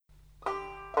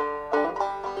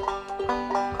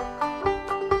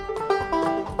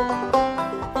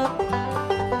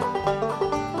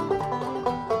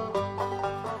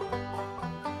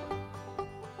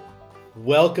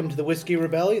Welcome to the Whiskey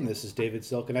Rebellion. This is David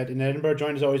Silkenite in Edinburgh,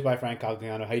 joined as always by Frank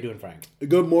Cogliano. How you doing, Frank?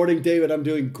 Good morning, David. I'm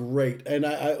doing great. And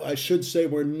I should say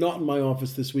we're not in my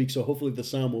office this week, so hopefully the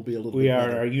sound will be a little bit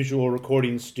better. We are our usual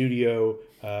recording studio.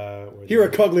 Here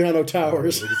at Cogliano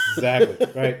Towers. Exactly,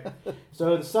 right.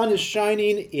 So the sun is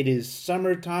shining. It is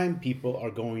summertime. People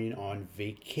are going on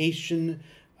vacation.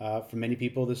 For many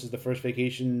people, this is the first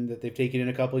vacation that they've taken in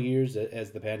a couple of years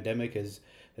as the pandemic has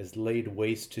laid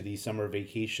waste to the summer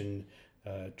vacation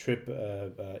trip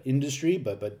industry,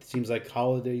 but it seems like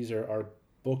holidays are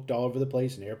booked all over the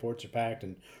place, and airports are packed,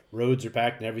 and roads are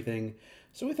packed, and everything.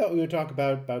 So we thought we would talk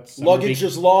about luggage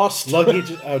is lost.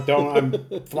 Luggage. I'm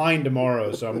flying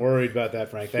tomorrow, so I'm worried about that,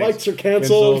 Frank. Thanks. Flights are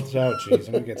canceled. Oh, jeez,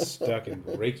 I'm gonna get stuck in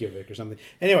Reykjavik or something.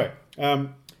 Anyway, so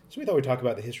we thought we'd talk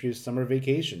about the history of summer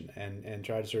vacation and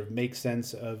try to sort of make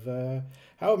sense of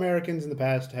how Americans in the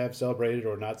past have celebrated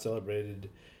or not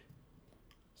celebrated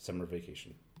summer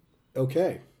vacation.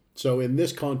 Okay. So in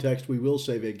this context, we will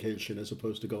say vacation as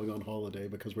opposed to going on holiday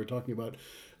because we're talking about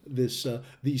this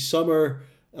the summer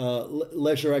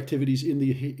leisure activities in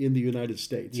the United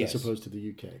States Yes. as opposed to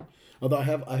the UK. Although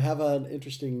I have an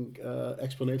interesting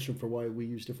explanation for why we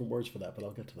use different words for that, but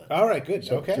I'll get to that. All right, good.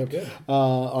 Good.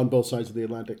 On both sides of the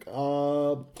Atlantic.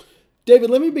 David,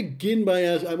 let me begin by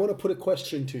asking, I want to put a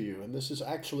question to you, and this is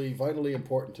actually vitally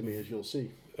important to me, as you'll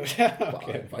see. Okay.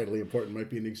 Well, vitally important might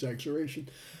be an exaggeration.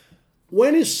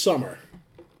 When is summer?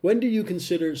 When do you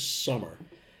consider summer?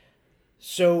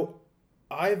 So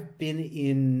I've been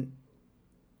in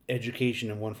education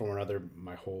in one form or another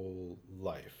my whole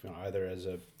life, either as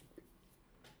a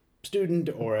student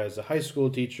or as a high school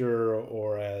teacher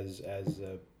or as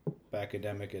a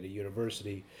academic at a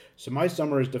university. So my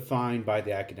summer is defined by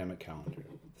the academic calendar.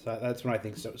 So that's when I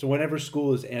think so. So whenever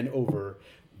school is over,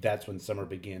 that's when summer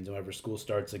begins. And whenever school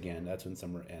starts again, that's when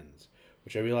summer ends.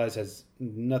 Which I realize has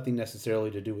nothing necessarily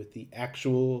to do with the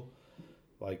actual,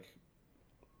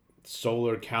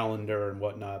 solar calendar and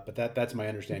whatnot. But that's my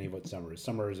understanding of what summer is.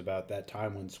 Summer is about that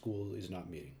time when school is not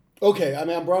meeting. Okay, I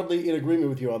mean, I'm broadly in agreement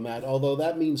with you on that, although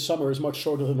that means summer is much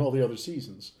shorter than all the other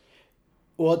seasons.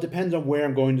 Well, it depends on where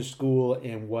I'm going to school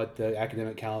and what the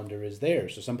academic calendar is there.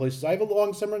 So some places I have a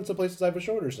long summer and some places I have a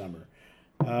shorter summer.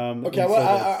 Okay, well,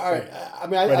 all right. I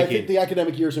mean, I think the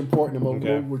academic year is important, and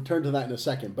we'll return to that in a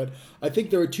second. But I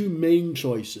think there are two main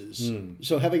choices.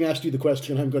 So, having asked you the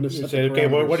question, I'm going to say, okay,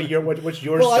 what's your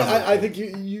well, summer? I think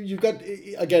you've got,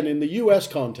 again, in the U.S.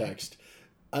 context,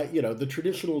 the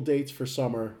traditional dates for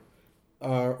summer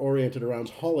are oriented around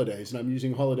holidays, and I'm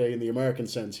using holiday in the American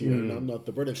sense here, not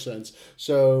the British sense.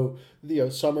 So,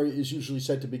 summer is usually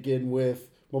said to begin with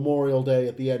Memorial Day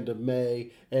at the end of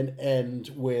May and end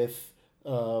with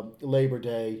Labor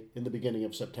Day in the beginning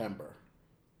of September.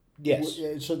 Yes.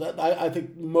 So that I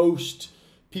think most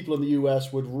people in the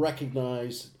U.S. would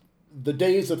recognize the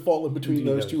days that fall in between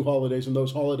those two holidays and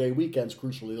those holiday weekends,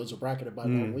 crucially, those are bracketed by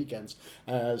long weekends,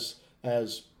 as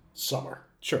summer.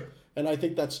 Sure. And I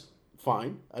think that's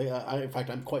fine. In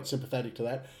fact, I'm quite sympathetic to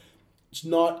that. It's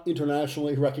not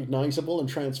internationally recognizable and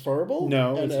transferable.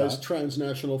 No, and it's as not.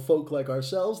 transnational folk like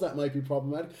ourselves, that might be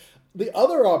problematic. The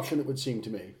other option, it would seem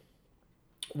to me,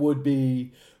 would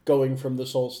be going from the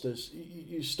solstice,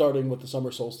 starting with the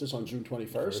summer solstice on June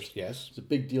 21st. Yes. It's a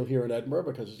big deal here in Edinburgh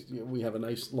because we have a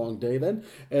nice long day then.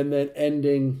 And then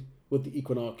ending with the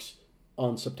equinox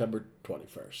on September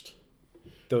 21st.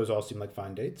 Those all seem like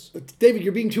fine dates. David,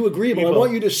 you're being too agreeable. I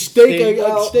want you to Sorry,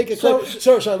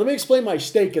 let me explain my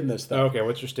stake in this, though. Okay,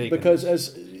 what's your stake? Because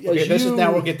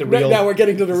now we'll get the real. Now we're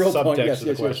getting to the real point.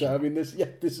 Subtext Yes. I mean,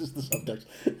 this is the subtext.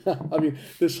 I mean,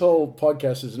 this whole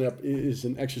podcast is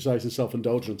an exercise in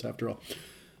self-indulgence, after all.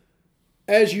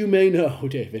 As you may know,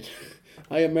 David,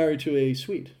 I am married to a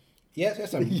Swede.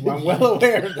 Yes, I'm well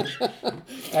aware of that.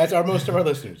 As are most of our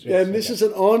listeners. Yes, and this is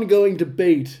an ongoing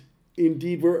debate.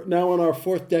 Indeed, we're now on our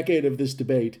fourth decade of this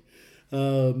debate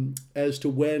as to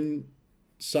when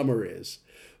summer is.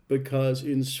 Because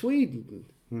in Sweden,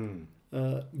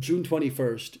 June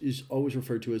 21st is always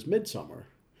referred to as midsummer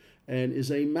and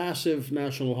is a massive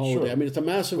national holiday. Sure. I mean, it's a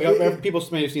massive... people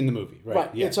may have seen the movie, right?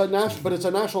 Right. Yeah. But it's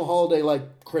a national holiday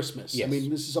like Christmas. Yes. I mean,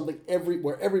 this is something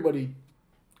where everybody,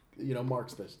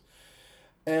 marks this.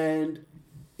 And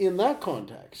in that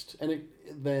context, so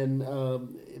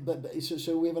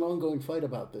we have an ongoing fight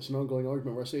about this, an ongoing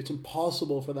argument where I say it's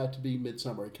impossible for that to be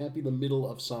midsummer. It can't be the middle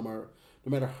of summer,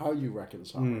 no matter how you reckon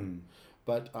summer.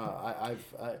 But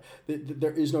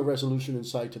there is no resolution in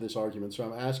sight to this argument, so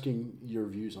I'm asking your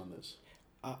views on this.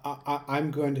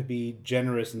 I'm going to be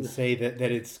generous and say that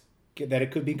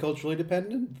it could be culturally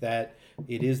dependent, that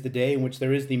it is the day in which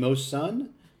there is the most sun.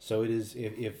 So it is,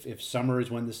 if summer is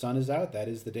when the sun is out, that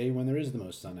is the day when there is the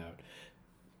most sun out.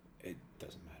 It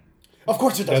doesn't matter. Of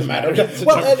course it doesn't matter. matter.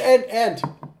 Well,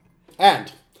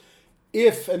 and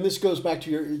if, and this goes back to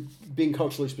your being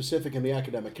culturally specific in the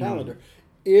academic calendar,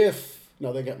 if,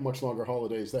 now they get much longer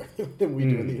holidays there than we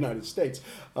do in the United States,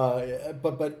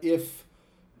 but if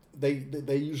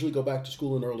they usually go back to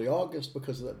school in early August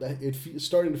because it's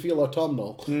starting to feel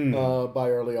autumnal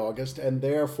by early August, and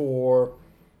therefore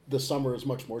the summer is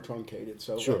much more truncated.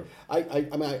 So sure. I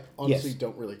mean, I honestly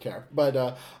don't really care.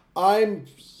 But I'm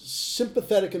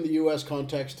sympathetic in the U.S.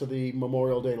 context to the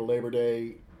Memorial Day to Labor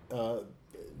Day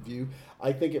view.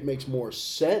 I think it makes more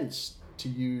sense to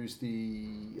use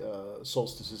the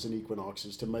solstices and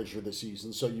equinoxes to measure the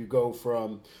season. So you go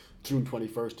from June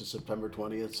 21st to September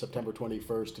 20th, September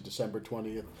 21st to December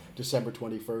 20th, December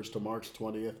 21st to March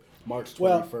 20th, March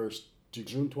 21st to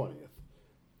June 20th.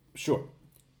 Sure.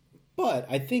 But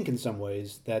I think in some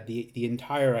ways that the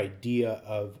entire idea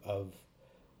of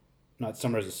not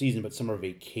summer as a season, but summer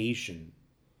vacation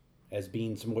as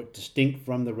being somewhat distinct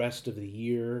from the rest of the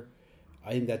year,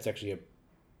 I think that's actually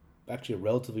a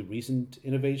relatively recent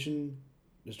innovation,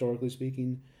 historically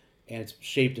speaking, and it's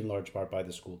shaped in large part by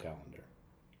the school calendar.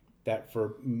 That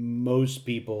for most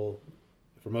people,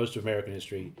 for most of American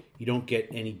history, you don't get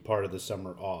any part of the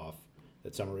summer off.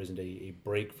 That summer isn't a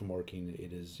break from working.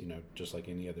 It is, just like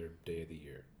any other day of the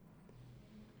year.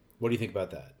 What do you think about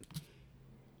that?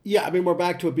 Yeah, I mean, we're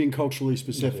back to it being culturally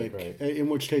specific, right. In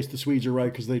which case the Swedes are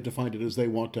right because they defined it as they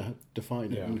want to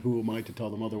define it, and who am I to tell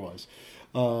them otherwise?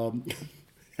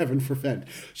 Heaven forfend.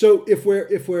 So if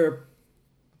we're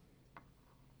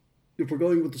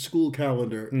going with the school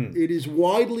calendar, it is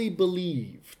widely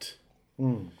believed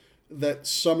that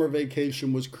summer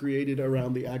vacation was created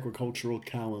around the agricultural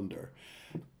calendar.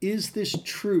 Is this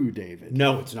true, David?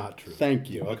 No, it's not true. Thank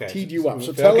you. Okay. Teed you up.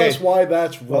 So tell us why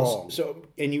that's wrong.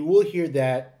 And you will hear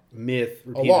that myth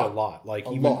repeated a lot. Like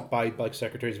even by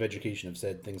secretaries of education have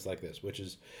said things like this, which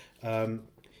is, and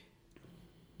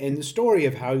the story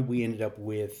of how we ended up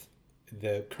with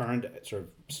the current sort of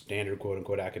standard quote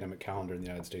unquote academic calendar in the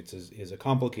United States is a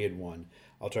complicated one.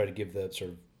 I'll try to give the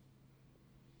sort of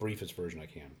briefest version I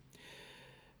can.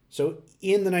 So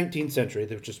in the 19th century,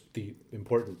 which is the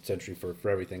important century for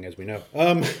everything, as we know,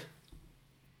 there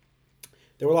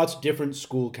were lots of different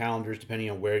school calendars depending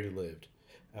on where you lived.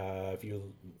 If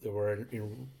you were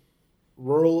in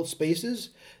rural spaces,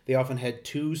 they often had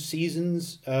 2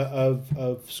 seasons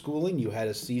of schooling. You had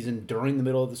a season during the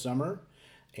middle of the summer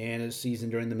and a season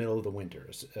during the middle of the winter,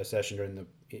 a session during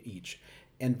each.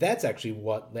 And that's actually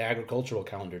what the agricultural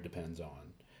calendar depends on.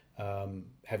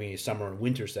 Having a summer and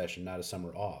winter session, not a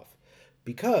summer off.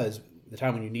 Because the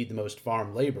time when you need the most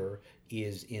farm labor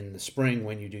is in the spring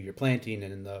when you do your planting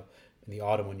and in the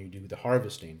autumn when you do the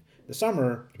harvesting. The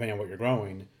summer, depending on what you're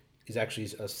growing, is actually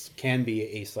can be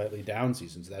a slightly down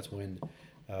season. So that's when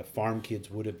farm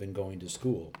kids would have been going to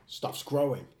school. Stuff's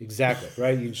growing. Exactly,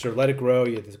 right? You sort of let it grow,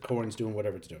 the corn's doing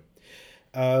whatever it's doing.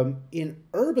 In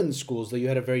urban schools, though, you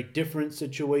had a very different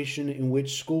situation in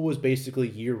which school was basically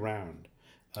year-round.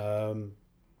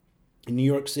 In New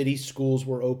York City, schools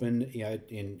were open in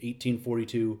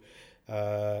 1842,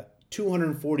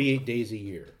 248 days a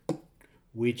year,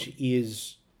 which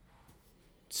is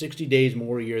 60 days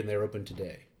more a year than they're open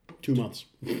today. 2 months.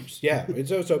 Yeah,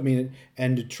 it's also,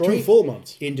 and Detroit... 2 full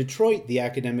months. In Detroit, the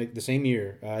same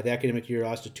year, the academic year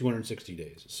lasted 260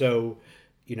 days. So,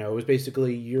 it was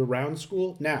basically year-round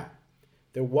school. Now,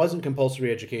 there wasn't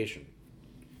compulsory education.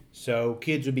 So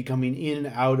kids would be coming in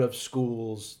and out of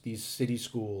schools, these city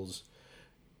schools,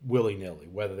 willy-nilly,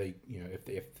 whether they,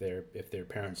 if their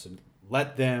parents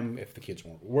let them, if the kids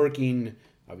weren't working.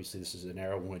 Obviously, this is an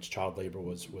era in which child labor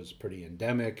was pretty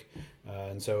endemic.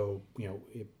 And so,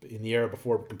 in the era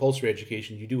before compulsory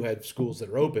education, you do have schools that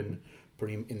are open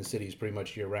in the cities pretty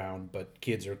much year-round, but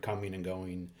kids are coming and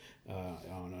going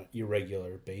on an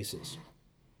irregular basis.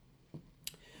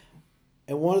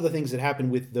 And one of the things that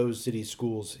happened with those city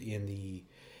schools in the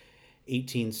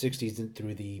 1860s and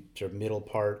through the sort of middle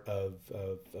part of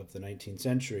the 19th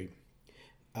century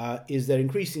is that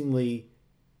increasingly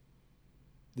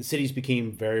the cities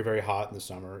became very, very hot in the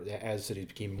summer. As cities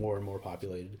became more and more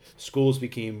populated, schools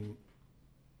became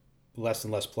less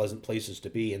and less pleasant places to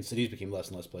be, and cities became less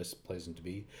and less pleasant to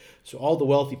be. So all the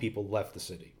wealthy people left the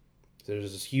city. So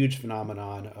there's this huge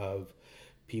phenomenon of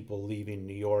people leaving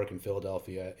New York and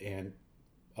Philadelphia and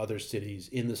other cities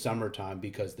in the summertime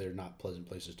because they're not pleasant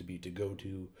places to be, to go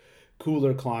to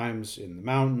cooler climes in the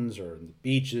mountains or in the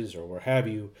beaches or where have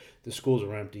you. The schools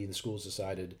were empty, and the schools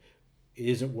decided it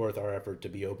isn't worth our effort to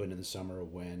be open in the summer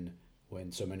when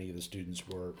so many of the students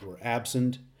were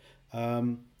absent.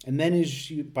 And then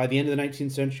by the end of the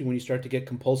 19th century, when you start to get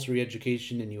compulsory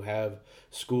education and you have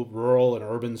rural and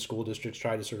urban school districts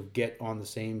try to sort of get on the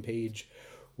same page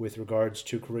with regards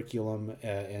to curriculum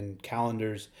and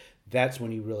calendars, that's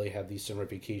when you really have the summer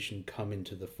vacation come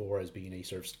into the fore as being a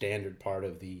sort of standard part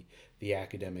of the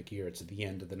academic year. It's at the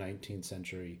end of the 19th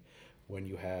century when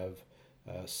you have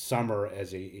summer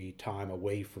as a time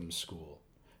away from school.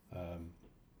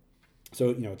 So,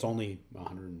 it's only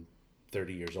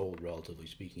 130 years old, relatively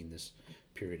speaking, this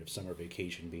period of summer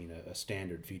vacation being a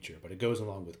standard feature, but it goes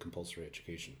along with compulsory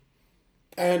education.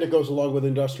 And it goes along with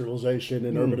industrialization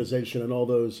and urbanization and all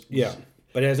those. Yeah,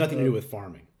 but it has nothing to do with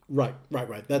farming. Right.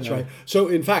 That's right. So,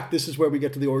 in fact, this is where we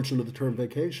get to the origin of the term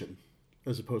vacation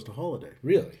as opposed to holiday.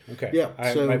 Really? Okay. Yeah.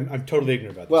 I'm totally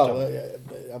ignorant about this.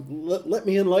 Well, let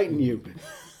me enlighten you.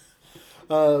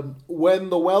 When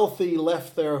the wealthy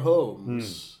left their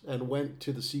homes and went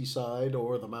to the seaside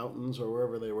or the mountains or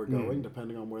wherever they were going,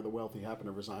 depending on where the wealthy happened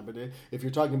to reside. But if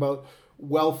you're talking about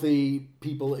wealthy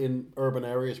people in urban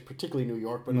areas, particularly New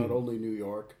York, but not only New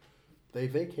York, they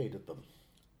vacated them.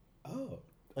 Oh.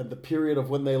 And the period of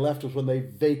when they left was when they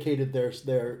vacated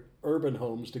their urban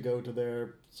homes to go to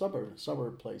their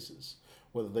summer places,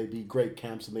 whether they be great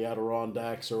camps in the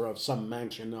Adirondacks or of some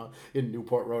mansion in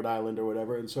Newport, Rhode Island or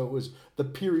whatever. And so it was the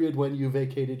period when you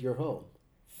vacated your home.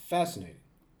 Fascinating.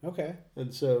 Okay.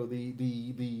 And so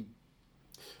the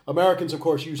Americans, of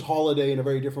course, use holiday in a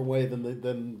very different way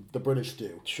than the British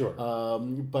do. Sure.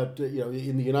 But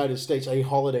in the United States, a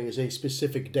holiday is a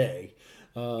specific day.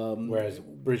 Whereas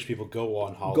British people go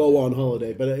on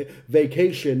holiday. But a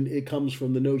vacation, it comes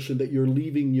from the notion that you're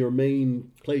leaving your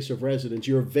main place of residence,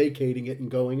 you're vacating it and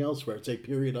going elsewhere. It's a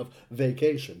period of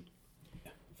vacation.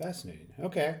 Fascinating.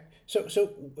 Okay. So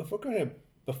if we're going to,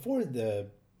 before the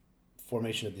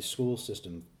formation of the school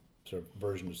system sort of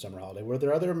version of summer holiday, were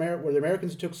there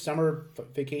Americans who took summer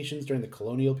vacations during the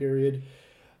colonial period?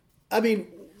 I mean,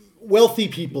 wealthy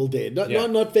people did,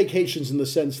 not vacations in the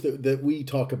sense that we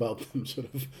talk about them,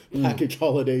 sort of package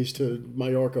holidays to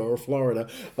Mallorca or Florida,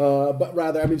 but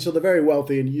rather, I mean, so the very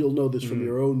wealthy, and you'll know this from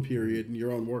your own period and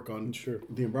your own work on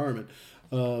the environment.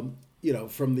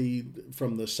 From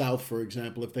the South, for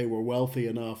example, if they were wealthy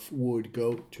enough, would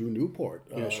go to Newport.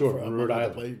 Rhode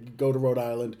Island. Go to Rhode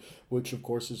Island, which of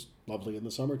course is lovely in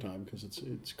the summertime because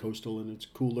it's coastal and it's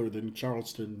cooler than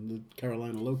Charleston, the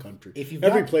Carolina Low Country.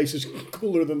 Every place is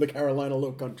cooler than the Carolina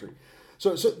Low Country.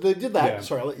 So they did that. Yeah.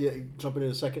 Sorry, I'll let you jump in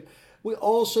a second. We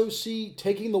also see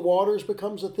taking the waters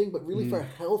becomes a thing, but really for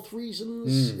health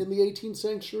reasons in the 18th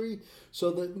century.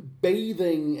 So that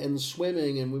bathing and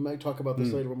swimming, and we might talk about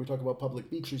this later when we talk about public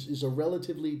beaches, is a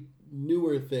relatively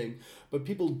newer thing. But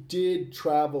people did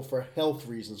travel for health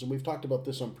reasons, and we've talked about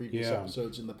this on previous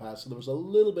episodes in the past. So there was a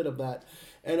little bit of that.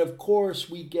 And of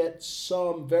course, we get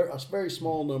a very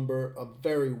small number of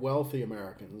very wealthy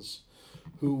Americans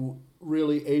who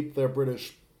really ape their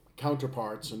British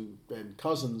counterparts and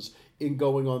cousins in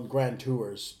going on grand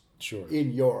tours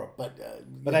in Europe. But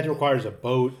that requires a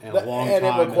boat and a long time.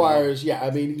 And it requires, you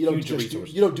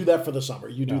don't do that for the summer.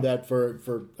 You do that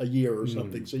for a year or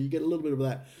something. So you get a little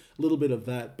bit of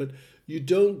that. But you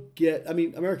don't get, I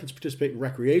mean, Americans participate in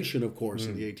recreation, of course,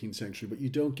 in the 18th century, but you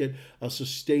don't get a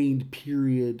sustained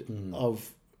period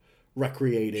of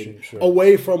recreating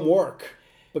away from work.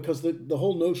 Because the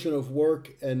whole notion of work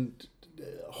and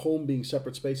home being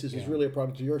separate spaces is really a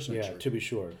product of your century. Yeah, to be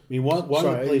sure. I mean, one of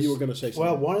the places, you were going to say something.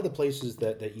 Well, one of the places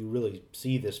that you really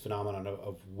see this phenomenon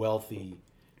of wealthy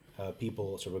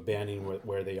people sort of abandoning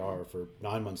where they are for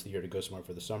 9 months of the year to go somewhere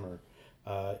for the summer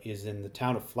is in the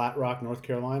town of Flat Rock, North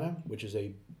Carolina, which is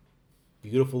a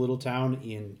beautiful little town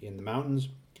in the mountains.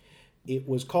 It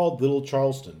was called Little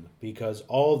Charleston because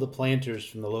all the planters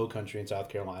from the Low Country in South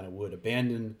Carolina would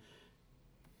abandon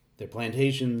their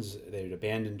plantations. They would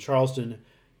abandon Charleston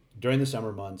during the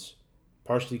summer months,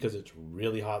 partially because it's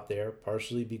really hot there,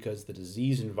 partially because the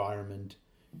disease environment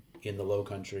in the Low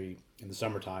Country in the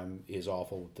summertime is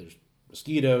awful. There's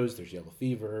mosquitoes, there's yellow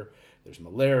fever, there's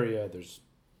malaria, there's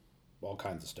all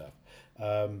kinds of stuff.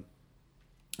 And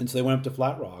so they went up to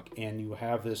Flat Rock, and you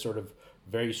have this sort of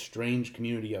very strange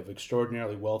community of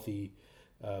extraordinarily wealthy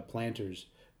planters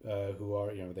who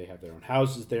are, they have their own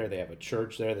houses there. They have a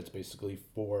church there that's basically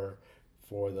for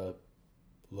the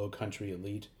Low Country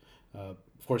elite. Of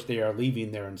course, they are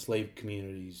leaving their enslaved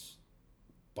communities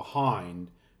behind.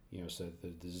 So the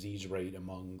disease rate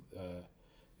among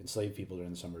enslaved people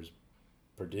during the summer is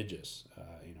prodigious.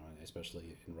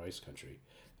 Especially in rice country.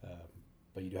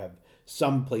 But you do have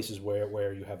some places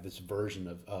where you have this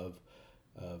version of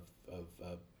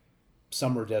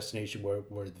summer destination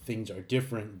where the things are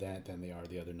different than they are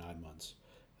the other 9 months.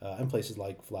 and places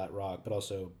like Flat Rock, but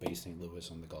also Bay St. Louis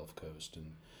on the Gulf Coast,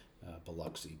 and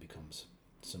Biloxi becomes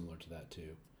similar to that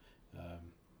too.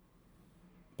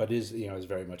 But is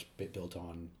very much built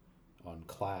on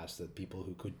class, that people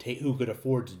who could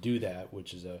afford to do that,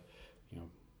 which is the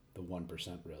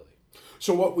 1% really.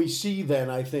 So what we see then,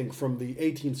 I think, from the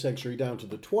 18th century down to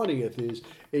the 20th is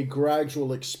a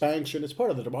gradual expansion. It's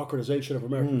part of the democratization of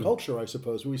American culture, I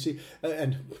suppose. We see,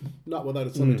 and not without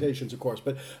its limitations, of course,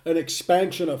 but an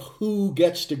expansion of who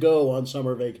gets to go on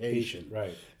summer vacation.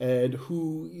 Right. And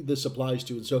who this applies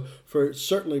to. And so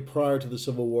certainly prior to the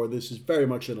Civil War, this is very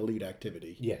much an elite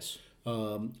activity. Yes.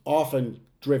 Often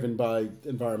driven by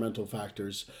environmental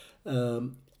factors.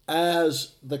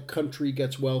 As the country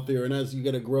gets wealthier and as you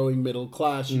get a growing middle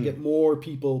class, you get more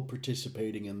people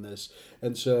participating in this.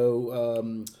 And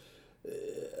so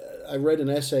I read an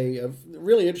essay, a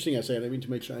really interesting essay, and I need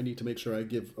to make sure I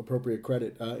give appropriate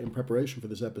credit in preparation for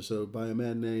this episode, by a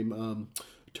man named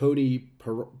Tony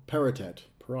Perrottet.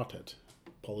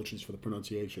 Apologies for the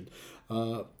pronunciation.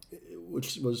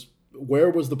 Which was Where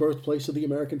Was the Birthplace of the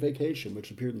American Vacation,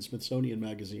 which appeared in Smithsonian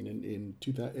Magazine in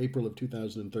April of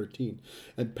 2013.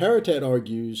 And Perrottet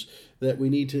argues that we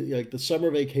need to, like, the summer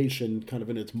vacation, kind of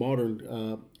in its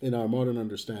in our modern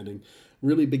understanding,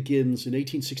 really begins in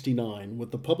 1869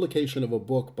 with the publication of a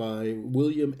book by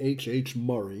William H.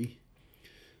 Murray,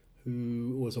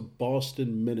 who was a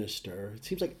Boston minister. It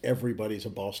seems like everybody's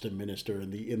a Boston minister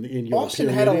in your Boston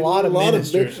period. had a lot of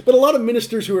ministers. But a lot of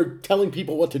ministers who are telling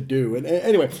people what to do. And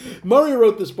anyway, Murray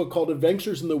wrote this book called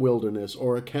Adventures in the Wilderness,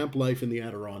 or A Camp Life in the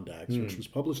Adirondacks, which was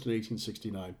published in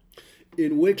 1869,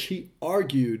 in which he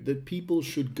argued that people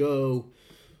should go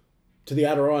to the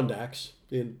Adirondacks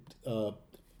in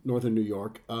northern New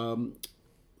York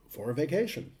for a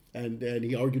vacation. And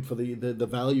he argued for the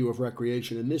value of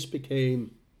recreation. And this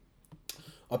became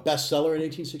a bestseller in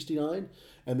 1869,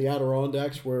 and the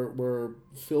Adirondacks were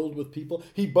filled with people.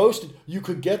 He boasted you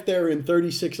could get there in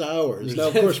 36 hours. Now,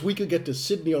 of course, we could get to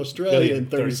Sydney, Australia in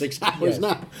 36 hours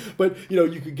now. But,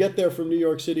 you could get there from New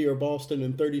York City or Boston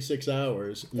in 36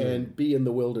 hours and be in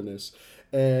the wilderness.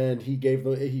 And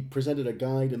he presented a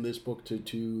guide in this book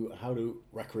to how to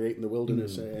recreate in the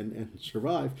wilderness and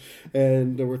survive.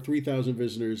 And there were 3,000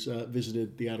 visitors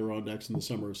visited the Adirondacks in the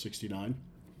summer of 69.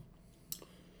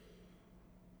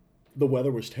 The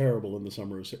weather was terrible in the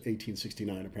summer of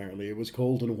 1869, apparently. It was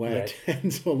cold and wet, right.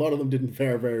 And so a lot of them didn't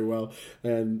fare very well.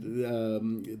 And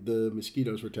the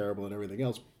mosquitoes were terrible and everything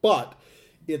else. But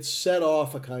it set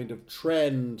off a kind of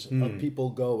trend of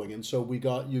people going. And so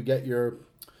you get your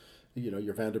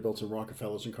Vanderbilts and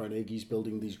Rockefellers and Carnegies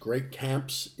building these great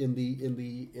camps in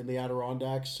the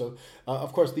Adirondacks. So,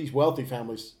 of course, these wealthy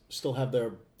families still have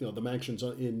their the mansions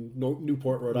in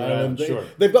Newport, Rhode Island.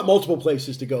 They've got multiple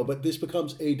places to go, but this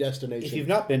becomes a destination. If you've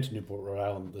not been to Newport, Rhode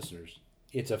Island, listeners,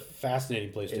 it's a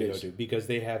fascinating place to go to, because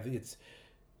they're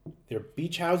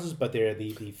beach houses, but they're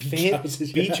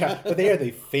but they are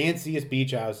the fanciest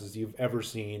beach houses you've ever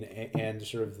seen, and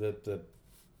sort of the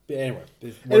Anyway,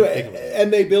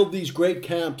 and they build these great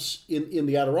camps in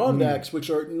the Adirondacks, which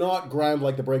are not grand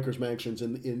like the Breakers mansions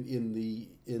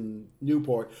in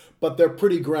Newport, but they're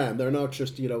pretty grand. They're not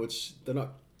just they're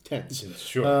not tents.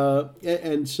 Sure.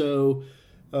 And so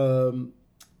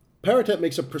Perrottet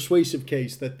makes a persuasive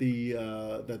case that the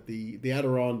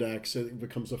Adirondacks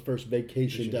becomes the first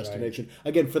vacation destination, right,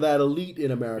 again for that elite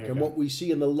in America. And what we see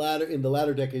in the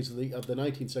latter decades of the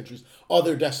 19th century is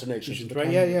other destinations. Right.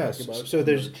 Yeah. So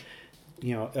there's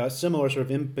a similar sort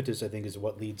of impetus, I think, is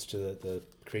what leads to the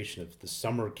creation of the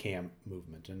summer camp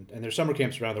movement. And there's summer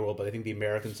camps around the world, but I think the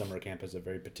American summer camp has a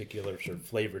very particular sort of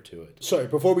flavor to it. Sorry,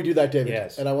 before we do that, David,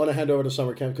 yes, and I want to hand over to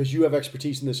summer camp because you have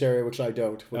expertise in this area, which I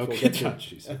don't. Which okay, we'll get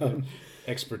to.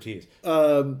 Expertise.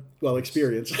 Well,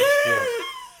 experience. Yes.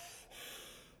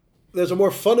 There's a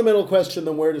more fundamental question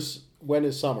than when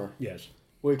is summer? Yes.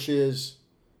 Which is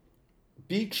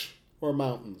beach or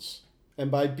mountains?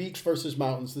 And by beach versus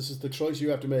mountains, this is the choice you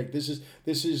have to make. This is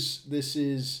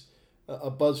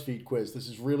a BuzzFeed quiz. This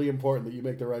is really important that you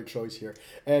make the right choice here.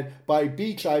 And by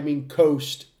beach, I mean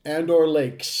coast and or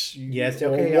lakes. Yes,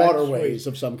 or okay. Waterways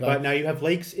of some kind. But now you have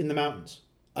lakes in the mountains.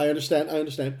 I understand.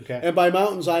 Okay. And by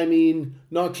mountains, I mean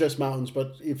not just mountains,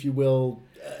 but, if you will,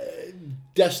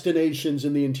 destinations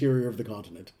in the interior of the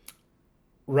continent.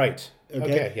 Right.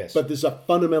 Okay, yes. But this is a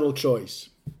fundamental choice.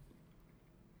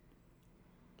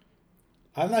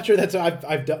 I'm not sure that's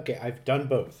I've done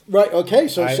both. Right. Okay.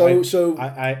 So I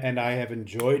have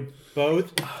enjoyed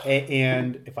both.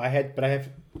 And if I have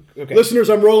okay. Listeners,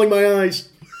 I'm rolling my eyes.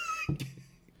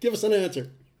 Give us an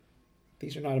answer.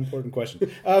 These are not important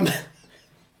questions.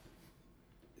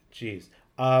 Jeez.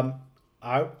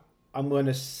 I'm going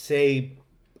to say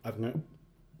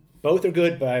both are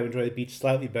good, but I enjoy the beach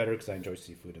slightly better because I enjoy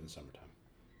seafood in the summertime.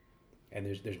 And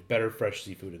there's better fresh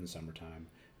seafood in the summertime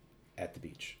at the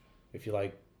beach. If you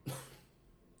like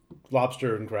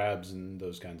lobster and crabs and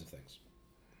those kinds of things.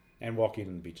 And walking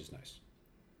on the beach is nice.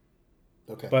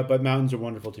 Okay. But mountains are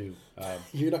wonderful too.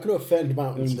 You're not going to offend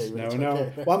mountains, David. No.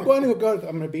 Okay. Well, I'm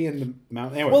going to be in the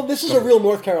mountain. Anyway, well, this is a real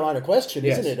North Carolina question,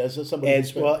 yes. isn't it? As somebody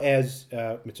for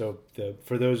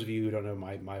those of you who don't know,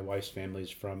 my wife's family is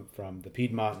from the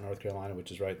Piedmont, North Carolina,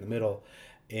 which is right in the middle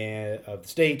of the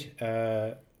state,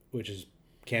 which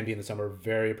can be in the summer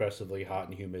very oppressively hot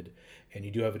and humid, and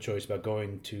you do have a choice about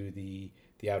going to the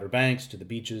Outer Banks, to the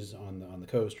beaches on the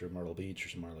coast, or Myrtle Beach or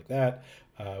somewhere like that,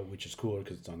 which is cooler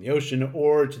because it's on the ocean,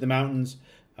 or to the mountains.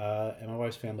 And my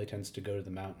wife's family tends to go to the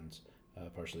mountains,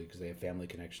 partially because they have family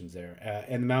connections there.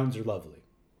 And the mountains are lovely.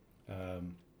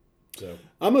 So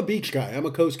I'm a beach guy. I'm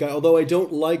a coast guy. Although I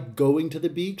don't like going to the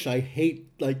beach, I hate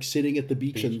sitting at the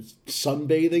beach and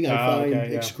sunbathing. I find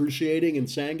excruciating, and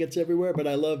sand gets everywhere. But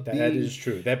I love that. That is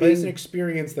true. That is an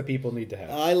experience that people need to have.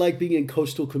 I like being in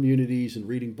coastal communities and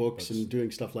reading books and doing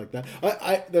stuff like that.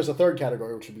 There's a third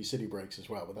category, which would be city breaks as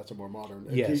well, but that's a more modern.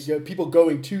 Yes. People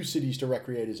going to cities to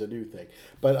recreate is a new thing.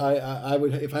 But I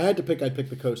would, if I had to pick, I'd pick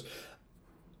the coast.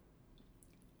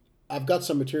 I've got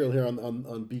some material here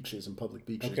on beaches and public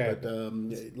beaches, but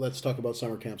let's talk about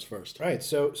summer camps first. Right.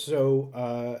 So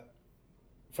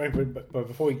Frank, but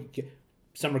before we get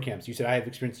summer camps, you said I have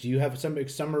experience. Do you have some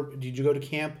summer? Did you go to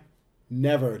camp?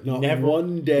 Never.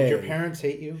 One day. Did your parents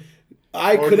hate you?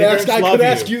 I could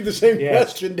ask you the same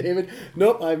question, David.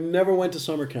 Nope, I've never went to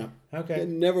summer camp. Okay. I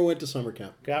never went to summer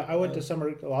camp. I went to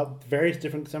various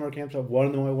different summer camps. One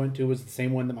of them I went to was the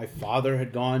same one that my father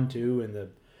had gone to in the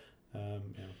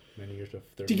many years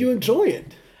before. Did you enjoy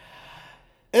it?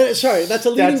 Sorry, that's a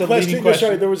leading question.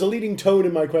 Sorry, there was a leading tone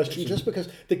in my question, just because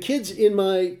the kids in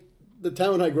the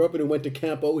town I grew up in and went to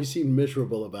camp always seemed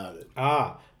miserable about it.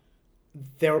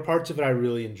 There were parts of it I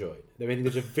really enjoyed. I mean,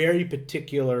 there's a very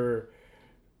particular,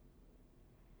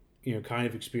 kind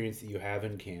of experience that you have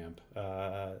in camp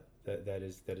that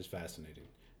is fascinating.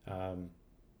 And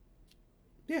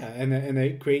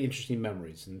they create interesting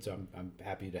memories, and so I'm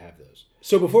happy to have those.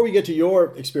 So before we get to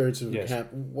your experiences with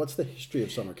camp, what's the history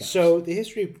of summer camps? So the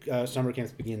history of summer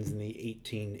camps begins in the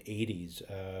 1880s.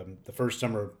 The first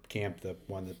summer camp, the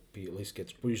one that at least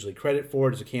gets usually credit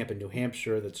for, is a camp in New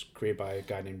Hampshire that's created by a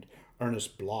guy named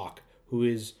Ernest Bloch, who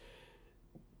is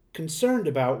concerned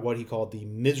about what he called the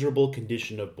miserable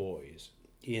condition of boys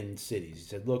in cities. He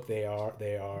said, look, they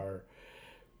are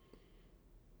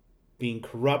being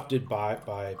corrupted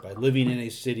by living in a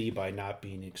city, by not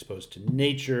being exposed to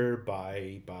nature,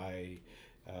 by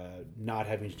not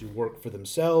having to do work for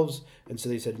themselves. And so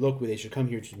they said, look, they should come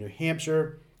here to New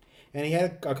Hampshire. And he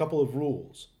had a couple of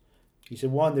rules. He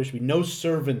said, one, there should be no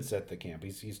servants at the camp.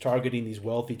 He's targeting these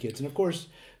wealthy kids. And of course,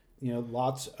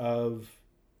 lots of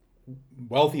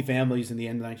wealthy families in the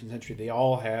end of the 19th century, they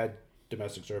all had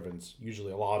domestic servants,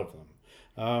 usually a lot of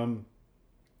them.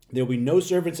 There will be no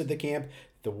servants at the camp.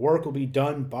 The work will be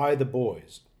done by the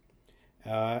boys.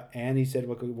 And he said,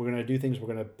 look, we're going to do things.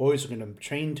 Boys are going to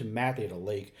train to they had a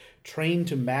lake, train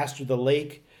to master the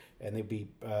lake, and they'd be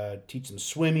teach them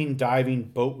swimming, diving,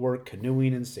 boat work,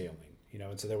 canoeing, and sailing.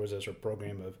 And so there was a sort of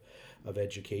program of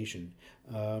education.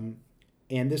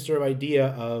 And this sort of idea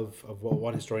of what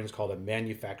one historian has called a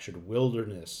manufactured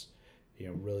wilderness,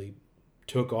 really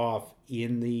took off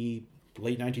in the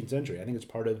late 19th century. I think it's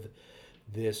part of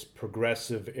this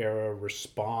progressive era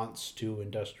response to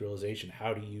industrialization.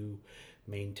 How do you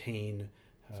maintain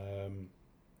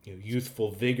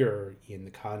youthful vigor in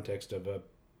the context of a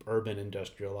urban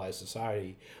industrialized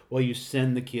society? Well, you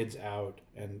send the kids out,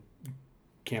 and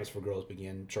camps for girls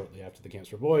began shortly after the camps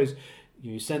for boys.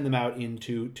 You send them out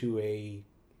into a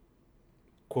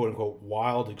quote-unquote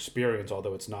wild experience,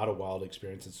 although it's not a wild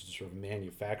experience, it's a sort of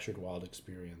manufactured wild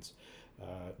experience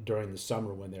during the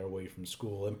summer when they're away from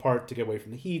school, in part to get away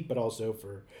from the heat, but also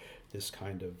for this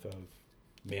kind of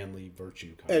manly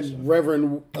virtue kind of stuff. And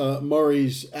Reverend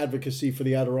Murray's advocacy for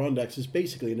the Adirondacks is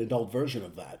basically an adult version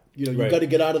of that. You've got to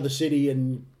get out of the city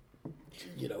and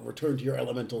return to your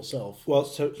elemental self. Well,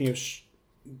 so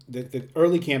the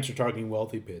early camps are targeting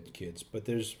wealthy kids, but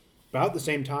there's about the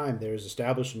same time there's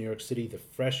established in New York City the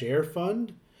Fresh Air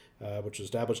Fund, which was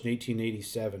established in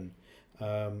 1887.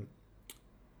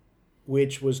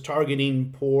 Which was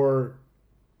targeting poor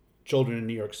children in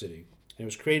New York City. And it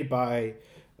was created by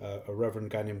a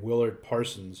reverend guy named Willard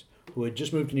Parsons, who had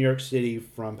just moved to New York City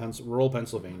from rural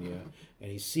Pennsylvania,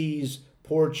 and he sees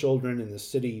poor children in the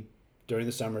city during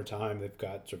the summertime. They've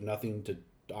got sort of nothing to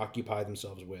occupy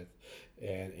themselves with,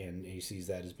 and he sees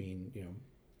that as being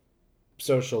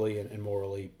socially and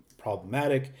morally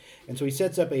problematic, and so he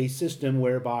sets up a system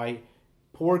whereby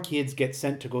poor kids get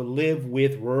sent to go live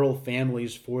with rural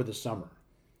families for the summer,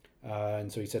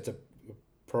 and so he sets up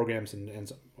programs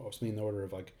and mostly in the order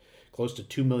of like close to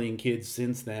 2 million kids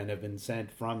since then have been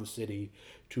sent from the city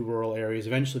to rural areas.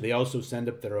 Eventually, they also send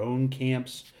up their own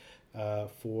camps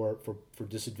for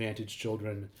disadvantaged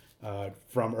children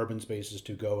from urban spaces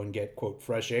to go and get, quote,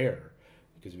 fresh air.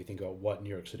 Because if you think about what New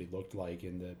York City looked like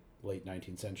in the late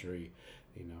 19th century,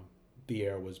 the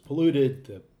air was polluted,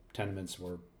 the tenements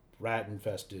were rat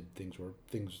infested,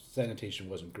 sanitation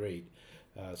wasn't great.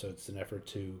 So it's an effort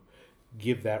to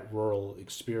give that rural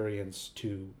experience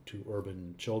to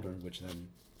urban children, which then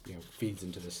feeds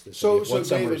into this so what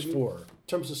summer David, is for. In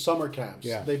terms of summer camps,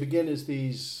 Yeah. they begin as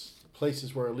these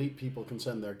places where elite people can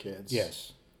send their kids.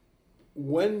 Yes.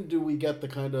 When do we get the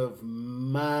kind of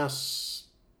mass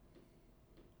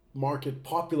market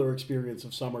popular experience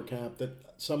of summer camp that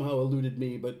somehow eluded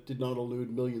me but did not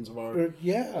elude millions of our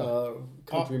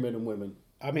countrymen and women?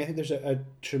 I mean, I think there's a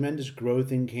tremendous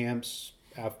growth in camps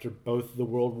after both the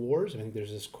world wars. I think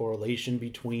there's this correlation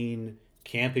between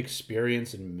camp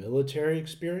experience and military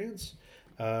experience.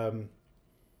 There's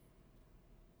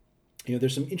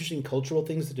some interesting cultural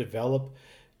things that develop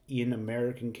in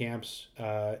American camps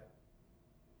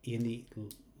in the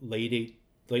late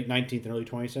 19th and early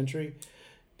 20th century.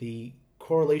 The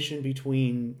correlation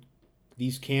between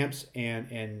these camps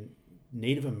and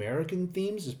Native American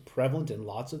themes is prevalent in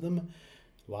lots of them.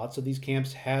 Lots of these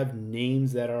camps have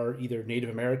names that are either Native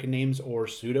American names or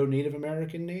pseudo-Native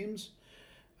American names.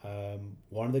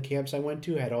 One of the camps I went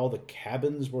to had all the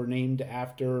cabins were named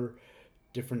after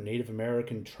different Native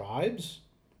American tribes,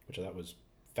 which I thought was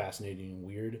fascinating and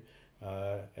weird.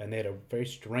 And they had a very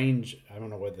strange, I don't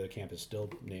know whether the camp is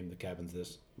still named the cabins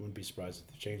this, wouldn't be surprised if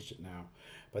they changed it now.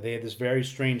 But they had this very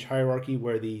strange hierarchy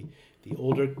where the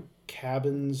older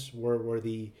cabins were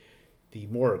the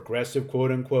more aggressive,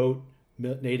 quote unquote,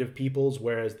 native peoples,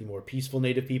 whereas the more peaceful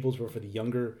native peoples were for the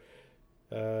younger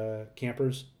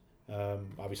campers.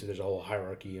 Obviously, there's a whole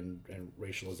hierarchy and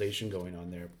racialization going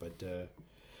on there, but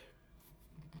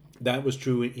that was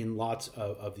true in lots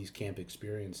of these camp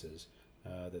experiences,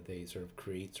 that they sort of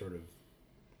create sort of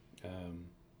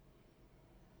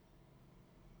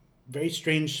very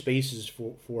strange spaces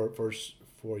for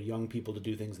young people to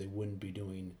do things they wouldn't be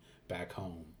doing back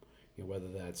home. Whether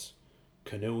that's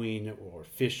canoeing or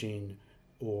fishing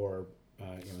or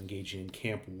engaging in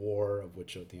camp war, of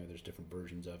which there's different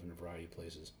versions of in a variety of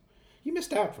places. You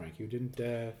missed out, Frank. You didn't,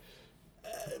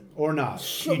 or not.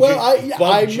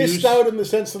 I missed out in the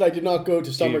sense that I did not go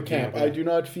to summer camp. Okay. I do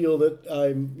not feel that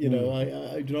I'm,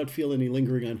 I do not feel any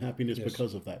lingering unhappiness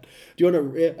because of that. Do you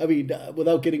want to?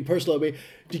 Without getting personal,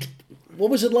 what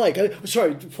was it like?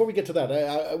 Sorry, before we get to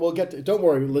that, we'll get to, don't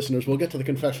worry, listeners, we'll get to the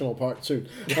confessional part soon.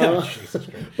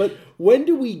 But when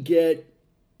do we get,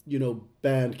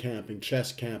 band camp and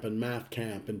chess camp and math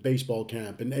camp and baseball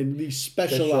camp and these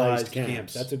specialized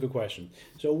camps? That's a good question.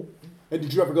 So, and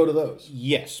did you ever go to those?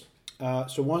 Yes.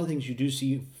 So one of the things you do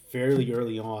see fairly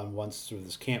early on, once sort of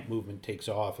this camp movement takes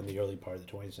off in the early part of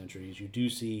the 20th century, is you do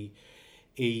see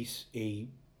a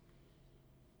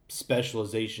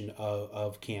specialization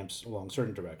of camps along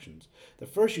certain directions. The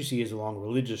first you see is along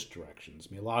religious directions.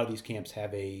 I mean, a lot of these camps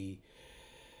have the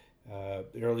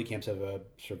early camps have a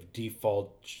sort of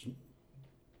default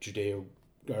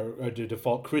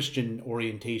default Christian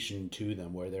orientation to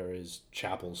them, where there is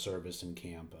chapel service in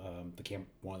camp.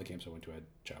 One of the camps I went to had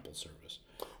chapel service.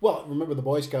 Well, remember the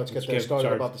Boy Scouts get their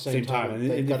started about the same time. And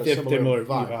they've got a similar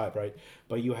vibe, right?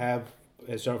 But you have,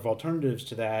 as sort of alternatives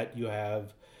to that, you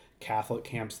have Catholic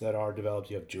camps that are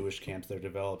developed. You have Jewish camps that are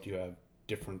developed. You have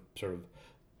different sort of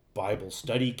Bible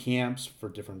study camps for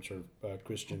different sort of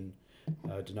Christian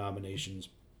denominations.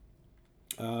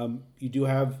 You do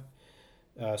have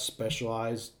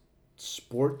specialized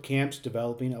sport camps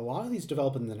developing. A lot of these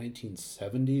developed in the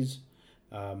 1970s.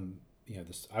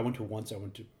 I went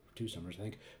to 2 summers, I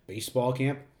think. Baseball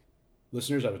camp.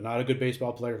 Listeners, I was not a good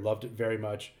baseball player. Loved it very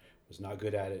much. Was not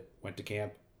good at it. Went to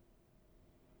camp.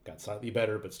 Got slightly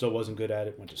better, but still wasn't good at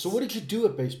it. So what did you do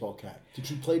at baseball camp? Did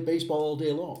you play baseball all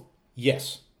day long?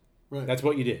 Yes. Right. That's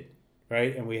what you did.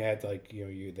 Right, and we had they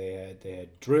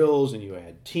had drills, and you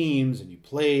had teams, and you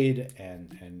played,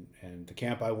 and the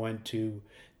camp I went to,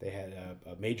 they had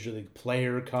a major league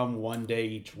player come one day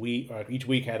each week, or each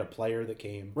week had a player that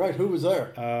came. Right, who was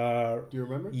there? Do you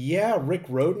remember? Yeah, Rick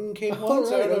Rhoden came once.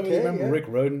 Right, I don't okay, remember yeah. Rick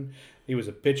Rhoden. He was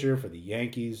a pitcher for the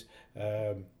Yankees,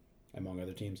 among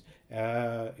other teams.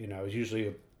 It was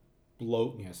usually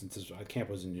since this camp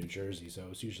was in New Jersey, so it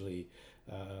was usually,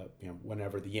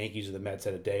 whenever the Yankees or the Mets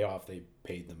had a day off, they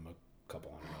paid them a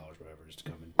couple $100, whatever, just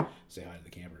to come and say hi to the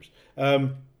campers.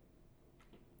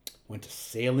 Went to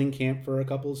sailing camp for a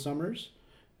couple of summers,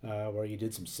 where you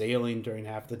did some sailing during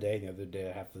half the day. The other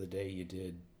day, half of the day, you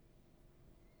did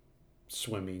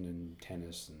swimming and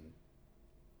tennis and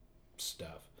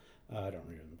stuff. I don't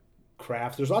remember.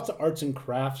 Crafts. There's lots of arts and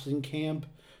crafts in camp.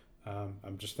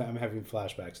 I'm having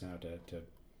flashbacks now to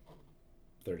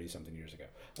 30-something years ago.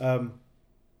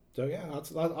 So yeah,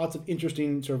 lots of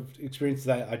interesting sort of experiences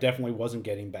that I definitely wasn't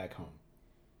getting back home.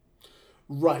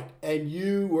 Right, and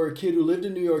you were a kid who lived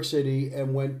in New York City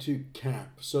and went to camp.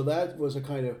 So that was a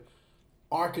kind of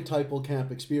archetypal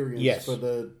camp experience for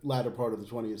the latter part of the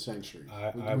 20th century.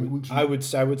 I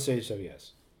would say so.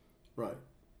 Yes. Right.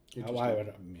 I don't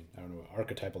know.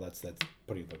 Archetypal. That's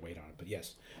putting the weight on it, but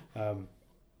yes.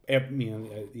 At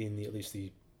least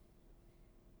the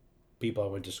people I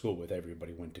went to school with,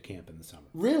 everybody went to camp in the summer.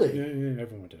 Really? Yeah,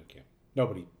 everyone went to camp.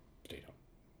 Nobody stayed home.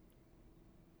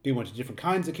 People went to different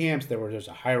kinds of camps. There's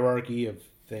a hierarchy of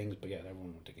things, but yeah,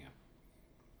 everyone went to camp.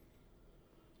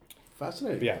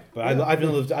 Fascinating. But yeah, but yeah. I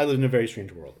lived in a very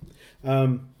strange world.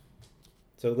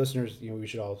 So listeners, we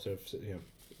should all sort of,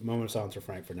 moment of silence for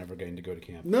Frank for never getting to go to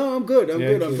camp. No, I'm good. I'm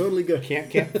good. I'm totally good.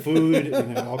 Camp food,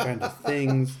 all kinds of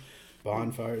things,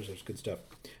 bonfires. There's good stuff.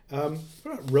 What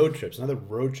about road trips? Another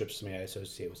road trips to me I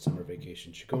associate with summer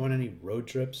vacation. Should you go on any road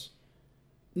trips?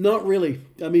 Not really.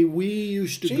 I mean, we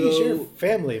used to go. Your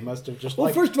family must have just.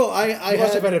 Well, first of all, I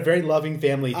must have had a very loving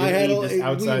family. This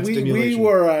outside stimulation. We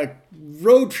were a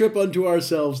road trip unto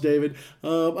ourselves, David.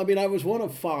 I was one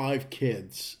of 5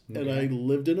 kids, and I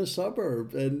lived in a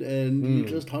suburb, and you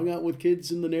just hung out with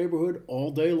kids in the neighborhood all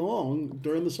day long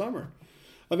during the summer.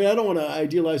 I mean, I don't want to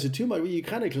idealize it too much, but you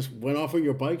kind of just went off on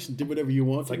your bikes and did whatever you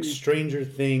want. It's like Stranger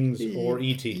Things or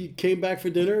E.T. You came back for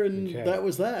dinner, and that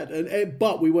was that.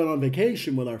 But we went on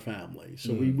vacation with our family.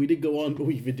 So we did go on, but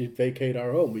we even did vacate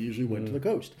our home. We usually went to the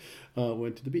coast,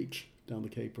 went to the beach down the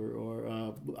Cape.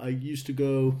 Or I used to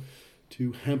go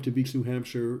to Hampton Beach, New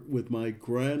Hampshire with my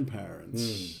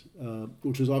grandparents,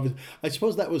 which was obvious. I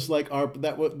suppose that was like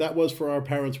that was for our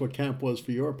parents what camp was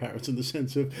for your parents, in the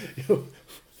sense of,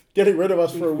 getting rid of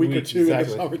us for a week or two in the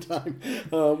summertime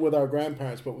with our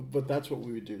grandparents, but that's what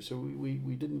we would do. So we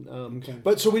didn't.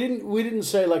 But so we didn't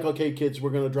say like, okay, kids,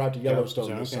 we're going to drive to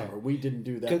Yellowstone this summer. We didn't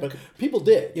do that, but people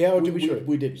did. Yeah,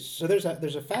 we did. So there's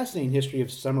a fascinating history of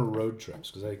summer road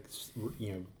trips, because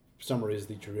summer is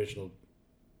the traditional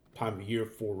time of year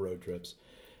for road trips.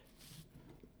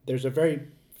 There's a very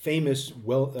famous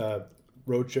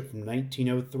road trip from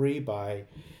 1903 by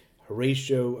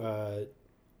Horatio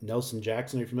Nelson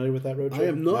Jackson. Are you familiar with that road trip? I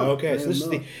am not. Okay, so this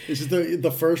is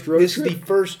the first road trip? This is the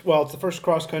first, it's the first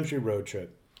cross-country road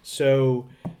trip. So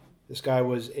this guy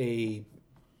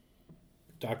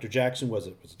Dr. Jackson was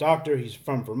a doctor. He's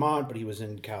from Vermont, but he was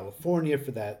in California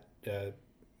for that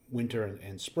winter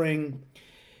and spring.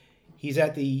 He's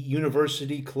at the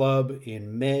University Club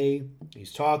in May.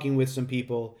 He's talking with some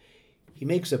people. He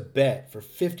makes a bet for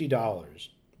 $50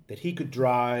 that he could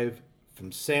drive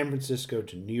from San Francisco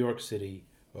to New York City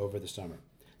over the summer.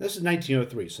 This is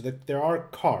 1903, so there are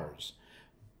cars,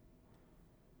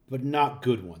 but not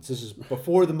good ones. This is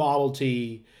before the Model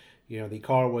T. The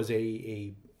car was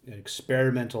an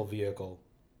experimental vehicle.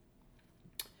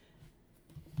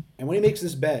 And when he makes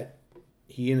this bet,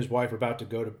 he and his wife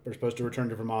are supposed to return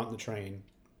to Vermont in the train.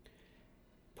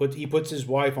 He puts his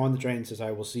wife on the train and says,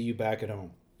 "I will see you back at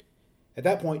home." At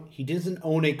that point, he doesn't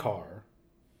own a car.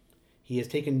 He has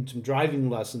taken some driving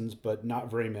lessons, but not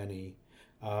very many.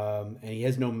 And he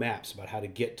has no maps about how to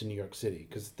get to New York City,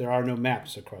 because there are no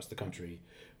maps across the country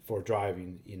for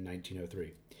driving in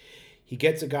 1903. He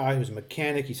gets a guy who's a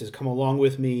mechanic. He says, "Come along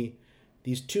with me."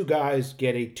 These 2 guys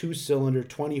get a 2-cylinder,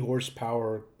 20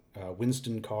 horsepower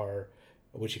Winston car,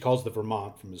 which he calls the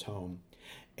Vermont from his home.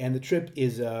 And the trip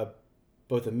is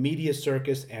both a media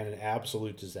circus and an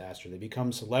absolute disaster. They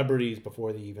become celebrities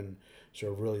before they even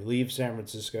sort of really leave San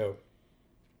Francisco.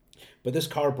 But this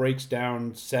car breaks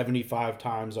down 75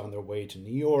 times on their way to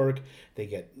New York. They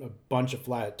get a bunch of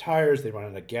flat tires. They run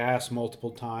out of gas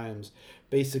multiple times.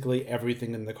 Basically,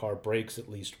 everything in the car breaks at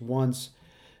least once.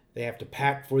 They have to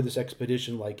pack for this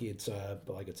expedition like it's a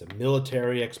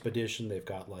military expedition. They've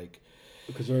got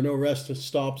because there are no rest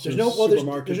stops. There's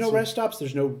no rest stops.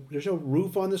 There's no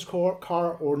roof on this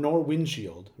car nor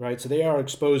windshield, right? So they are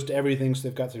exposed to everything. So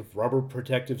they've got sort of rubber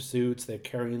protective suits. They're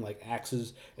carrying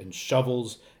axes and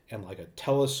shovels and a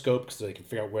telescope so they can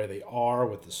figure out where they are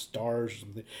with the stars or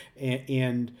something.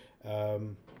 And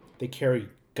they carry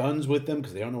guns with them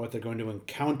because they don't know what they're going to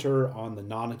encounter on the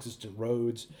non-existent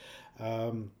roads.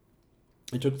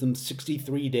 It took them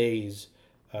 63 days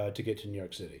to get to New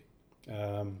York City.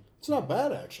 It's not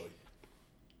bad, actually.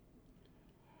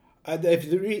 If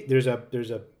you read, there's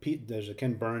a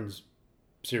Ken Burns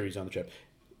series on the trip.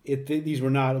 These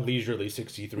were not leisurely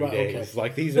 63 days. Okay.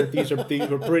 Like these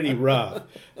were pretty rough.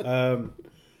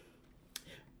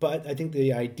 But I think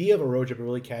the idea of a road trip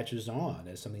really catches on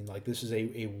as something like this is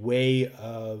a way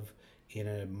of, in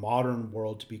a modern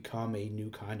world, to become a new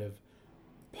kind of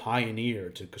pioneer,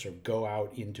 to sort of go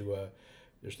out into a...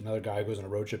 There's another guy who goes on a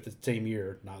road trip the same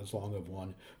year, not as long of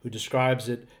one, who describes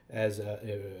it as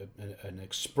an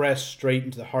express straight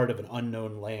into the heart of an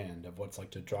unknown land, of what's like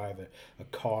to drive a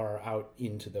car out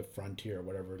into the frontier,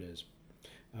 whatever it is.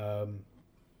 And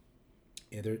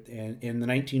in the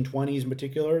 1920s in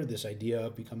particular, this idea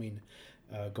of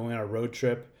going on a road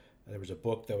trip, there was a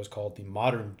book that was called The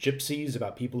Modern Gypsies,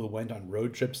 about people who went on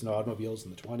road trips in automobiles in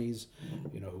the 20s,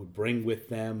 who would bring with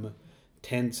them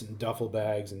tents and duffel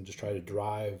bags and just try to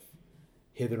drive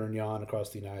hither and yon across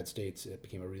the United States. It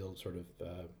became a real sort of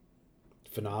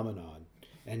phenomenon.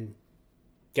 And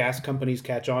gas companies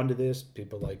catch on to this.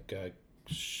 People like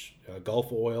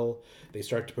Gulf Oil, they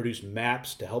start to produce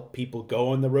maps to help people go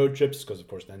on the road trips because, of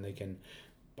course, then they can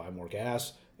buy more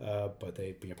gas. But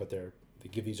they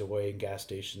give these away in gas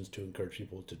stations to encourage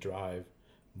people to drive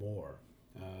more.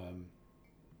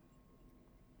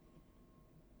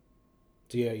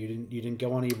 So yeah, you didn't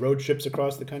go on any road trips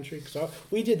across the country? So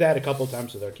we did that a couple of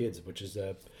times with our kids, which is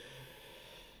a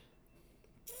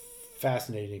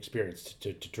fascinating experience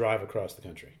to drive across the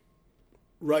country.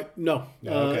 Right. No.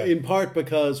 Okay. In part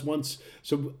because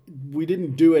we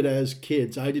didn't do it as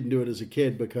kids. I didn't do it as a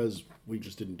kid because we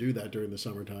just didn't do that during the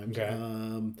summer times. Okay.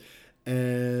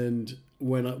 And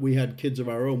when we had kids of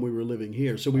our own, we were living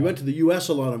here. So we went to the U.S.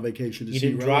 a lot on vacation to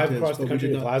see relatives. You didn't drive across the country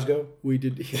to Glasgow? We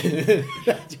did.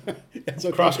 That's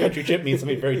okay. Cross-country trip means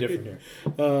something very different here.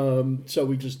 So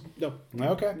we just, no.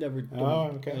 Okay. Never done.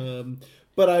 Oh, okay.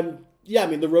 But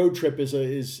the road trip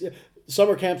is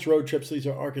summer camps, road trips. These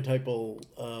are archetypal.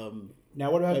 Now,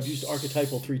 what about... I've used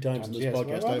archetypal 3 times in this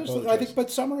podcast. Well, I apologize. I think,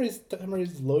 but summer is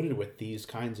loaded with these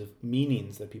kinds of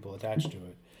meanings that people attach to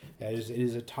it. It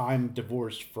is a time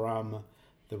divorced from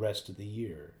the rest of the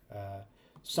year.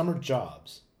 Summer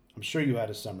jobs. I'm sure you had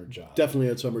a summer job. Definitely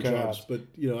had summer jobs, but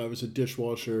I was a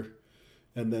dishwasher,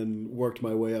 and then worked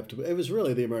my way up to. It was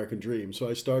really the American dream. So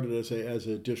I started as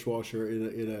a dishwasher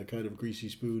in a kind of greasy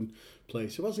spoon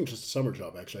place. It wasn't just a summer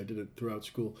job, actually. I did it throughout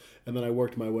school, and then I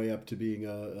worked my way up to being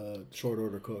a short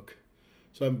order cook.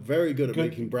 So I'm very good at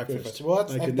making breakfast. Well,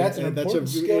 that's an important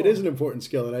skill. It is an important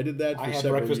skill, and I did that for several years. I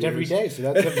had breakfast every day, so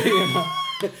that's a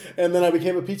big... And then I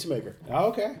became a pizza maker. Oh,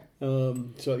 okay.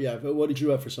 So yeah, what did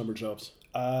you have for summer jobs?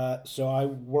 So I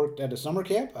worked at a summer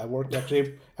camp. I worked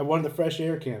actually at one of the fresh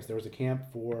air camps. There was a camp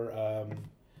for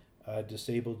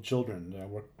disabled children. I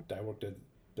worked at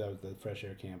the fresh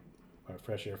air camp.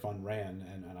 Fresh Air Fund ran,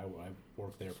 and I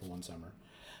worked there for one summer.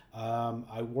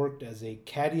 I worked as a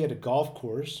caddy at a golf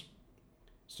course.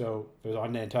 So it was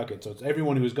on Nantucket. So it's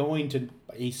everyone who was going to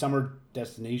a summer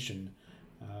destination,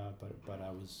 but I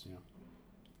was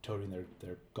toting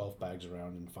their golf bags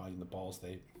around and finding the balls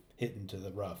they hit into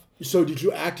the rough. So did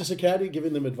you act as a caddy,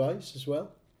 giving them advice as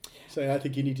well? Say, I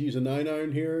think you need to use a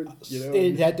 9-iron here.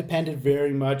 That depended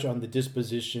very much on the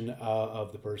disposition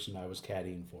of the person I was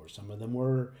caddying for. Some of them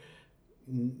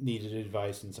needed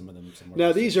advice, and some of them.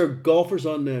 Now these are golfers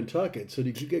on Nantucket. So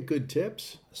did you get good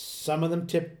tips? Some of them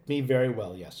tipped me very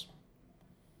well. Yes.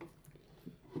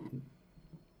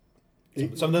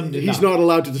 Some of them did. He's not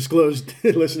allowed to disclose.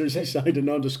 Listeners, he signed a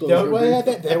non-disclosure.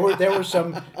 There were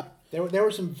some. There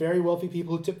were some very wealthy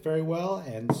people who tipped very well,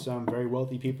 and some very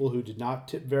wealthy people who did not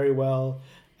tip very well,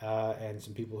 and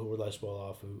some people who were less well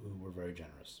off who were very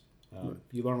generous. Right.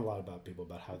 You learn a lot about people,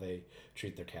 about how they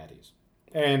treat their caddies,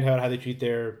 and how they treat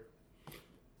their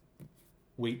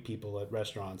wait people at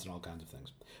restaurants and all kinds of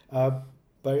things.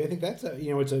 But I think that's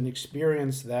it's an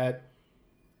experience that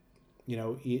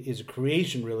is a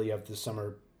creation really of the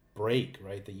summer break,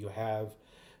 right? That you have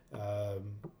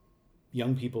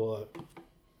young people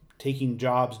taking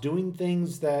jobs, doing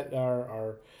things that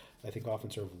are I think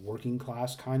often sort of working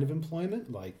class kind of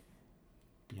employment, like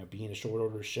being a short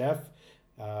order chef.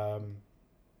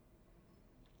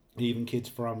 Even kids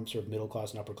from sort of middle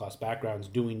class and upper class backgrounds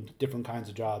doing different kinds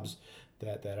of jobs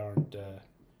that aren't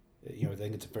I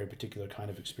think it's a very particular kind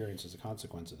of experience as a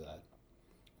consequence of that.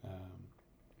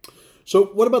 So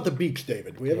what about the beach,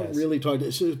 David? We haven't really talked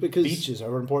because beaches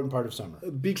are an important part of summer.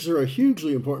 Beaches are a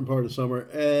hugely important part of summer.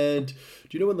 And do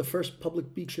you know when the first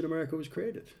public beach in America was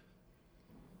created?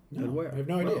 No, And where? I have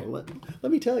no idea. Well,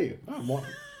 let me tell you. Oh, more.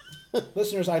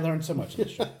 Listeners, I learned so much in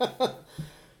this show.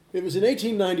 It was in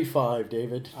 1895,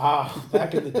 David. Ah,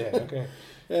 back in the day. Okay.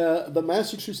 The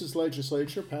Massachusetts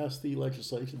legislature passed the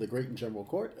legislation, the Great and General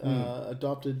Court,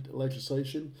 adopted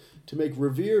legislation to make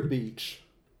Revere Beach,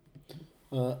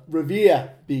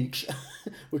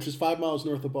 which is 5 miles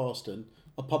north of Boston,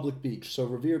 a public beach. So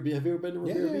Revere, have you ever been to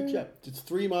Revere Beach? Yeah. It's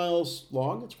 3 miles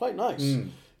long. It's quite nice.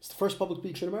 It's the first public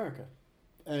beach in America.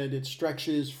 And it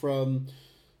stretches from,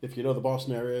 if you know the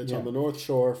Boston area, it's on the North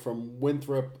Shore from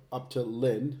Winthrop up to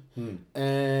Lynn.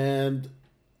 And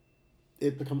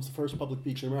it becomes the first public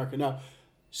beach in America. Now,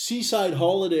 seaside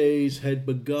holidays had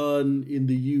begun in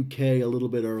the UK a little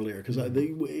bit earlier, because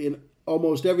in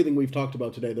almost everything we've talked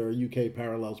about today, there are UK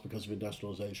parallels because of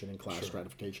industrialization and class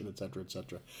stratification, et cetera, et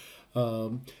cetera.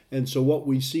 And so what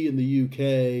we see in the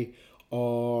UK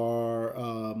are,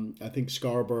 I think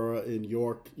Scarborough in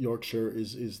Yorkshire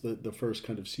is the first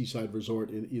kind of seaside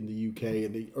resort in the UK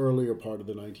in the earlier part of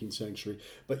the 19th century.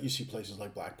 But you see places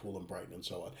like Blackpool and Brighton and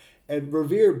so on. And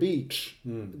Revere Beach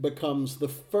becomes the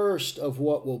first of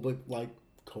what will be like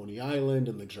Coney Island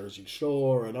and the Jersey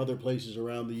Shore and other places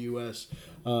around the U.S.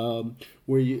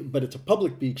 But it's a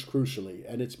public beach, crucially,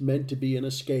 and it's meant to be an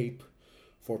escape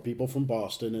for people from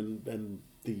Boston and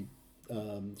the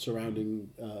surrounding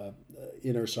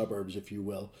inner suburbs, if you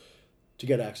will, to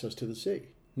get access to the sea.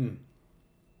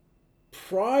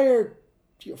 For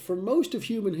most of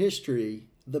human history,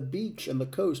 the beach and the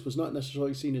coast was not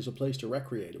necessarily seen as a place to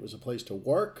recreate. It was a place to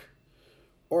work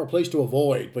or a place to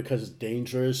avoid because it's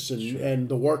dangerous and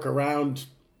the work around,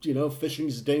 fishing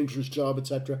is a dangerous job,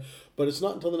 etc. But it's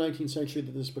not until the 19th century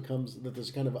that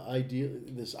this kind of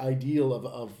ideal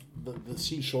of the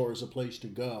seashore as a place to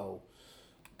go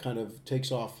kind of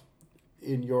takes off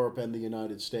in Europe and the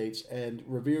United States. And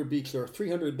Revere Beach, there were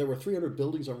 300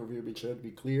 buildings on Revere Beach that had to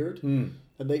be cleared. And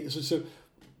so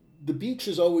the beach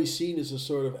is always seen as a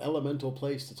sort of elemental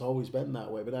place that's always been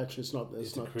that way, but actually it's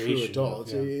not true at all.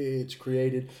 It's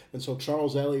created. And so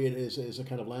Charles Elliott is a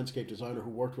kind of landscape designer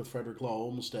who worked with Frederick Law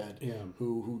Olmsted,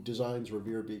 who designs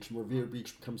Revere Beach. And Revere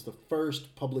Beach becomes the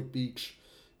first public beach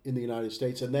in the United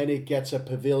States, and then it gets a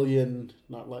pavilion,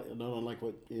 not unlike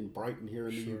what in Brighton here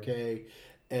in the UK,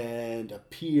 and a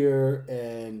pier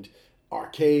and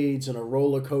arcades and a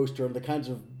roller coaster and the kinds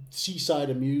of seaside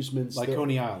amusements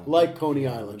Coney Island. Coney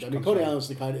Island. I mean, Coney Island is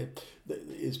the kind of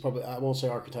is probably, I won't say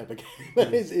archetype again,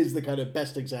 but is the kind of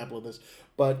best example of this.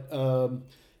 But and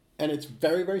it's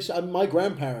very, very. My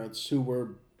grandparents, who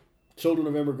were children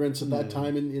of immigrants at that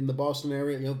time in the Boston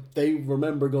area, they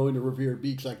remember going to Revere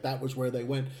Beach, like that was where they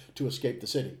went to escape the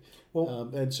city. Well,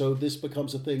 and so this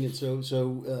becomes a thing, and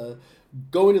so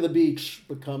going to the beach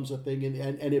becomes a thing,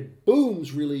 and it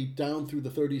booms really down through the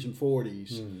 30s and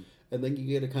 40s, and then you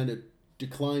get a kind of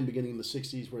decline beginning in the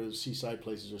 60s where the seaside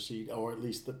places are seen, or at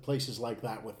least the places like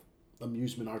that with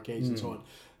amusement arcades and so on,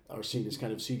 are seen as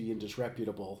kind of seedy and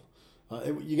disreputable.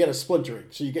 You get a splintering.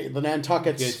 So you get the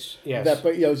Nantuckets, and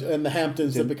the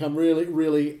Hamptons that become really,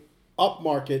 really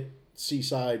upmarket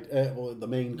seaside, the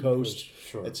Maine coast,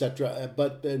 etc.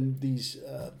 But then these,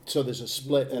 so there's a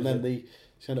split, and then the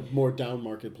kind of more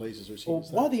downmarket places are seen.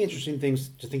 One of the interesting things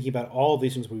to thinking about all of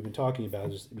these things we've been talking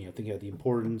about is thinking about the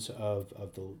importance of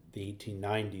the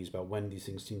 1890s, about when these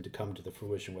things seem to come to the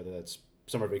fruition, whether that's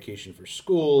summer vacation for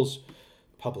schools,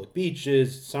 public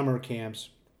beaches, summer camps.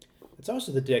 It's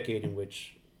also the decade in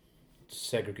which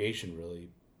segregation really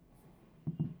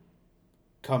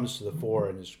comes to the fore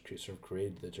and is sort of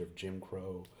created the sort of Jim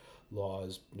Crow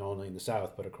laws, not only in the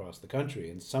South, but across the country.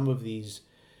 And some of these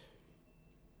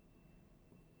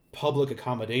public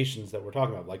accommodations that we're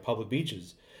talking about, like public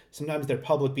beaches, sometimes they're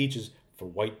public beaches for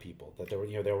white people, that they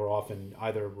were often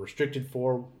either restricted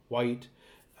for white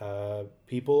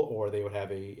people, or they would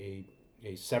have a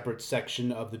separate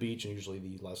section of the beach, and usually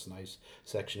the less nice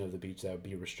section of the beach that would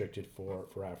be restricted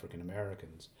for African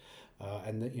Americans.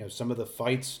 And some of the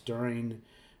fights during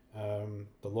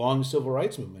the long civil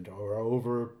rights movement are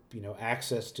over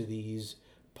access to these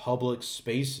public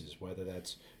spaces, whether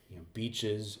that's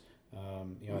beaches,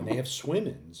 and they have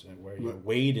swim-ins where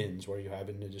wade-ins, where you have,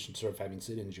 in addition to sort of having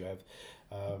sit-ins, you have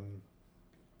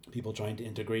people trying to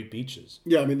integrate beaches.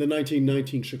 Yeah, I mean, the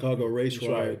 1919 Chicago race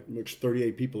riot, in which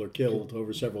 38 people are killed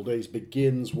over several days,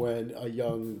 begins when a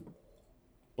young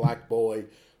black boy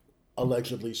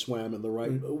allegedly swam in the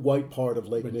white part of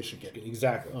Lake Michigan.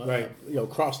 Exactly, right.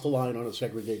 Crossed the line on a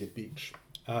segregated beach.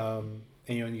 And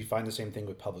you find the same thing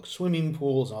with public swimming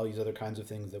pools and all these other kinds of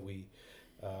things that we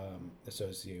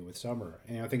associate with summer.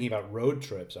 And thinking about road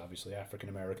trips, obviously African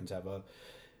Americans have a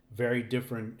very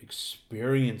different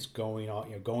experience going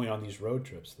on these road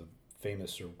trips. The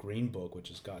famous sort of Green Book, which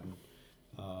has gotten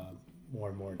more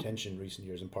and more attention in recent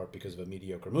years, in part because of a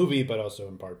mediocre movie, but also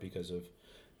in part because of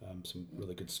some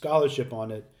really good scholarship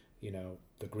on it.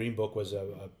 The Green Book was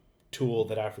a tool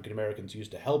that African Americans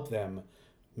used to help them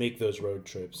make those road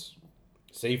trips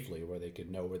safely, where they could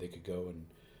know where they could go and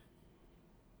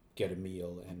get a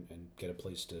meal and get a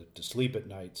place to sleep at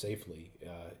night safely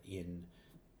in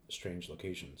strange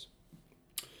locations.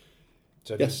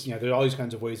 So yes. there are all these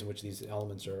kinds of ways in which these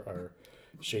elements are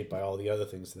shaped by all the other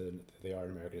things that they are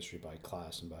in American history, by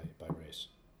class and by race.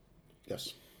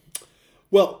 Yes.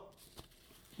 Well,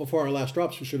 before our last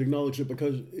drops, we should acknowledge it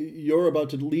because you're about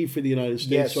to leave for the United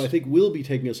States, yes. So I think we'll be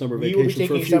taking a summer vacation we will be taking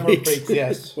for a few summer weeks. breaks,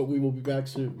 yes. But we will be back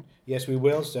soon. Yes, we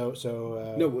will. So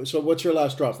what's your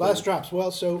last drop? Last drops.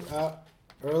 Well,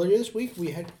 earlier this week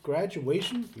we had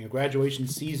graduation. Graduation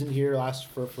season here lasts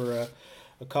for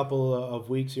a couple of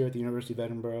weeks here at the University of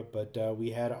Edinburgh. But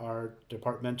we had our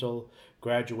departmental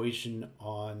graduation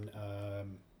on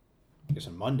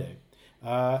on Monday,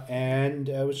 and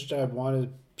I want to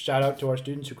shout out to our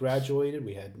students who graduated.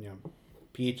 We had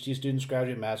PhD students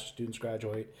graduate, master's students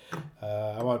graduate.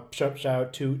 I want to shout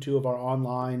out two of our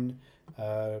online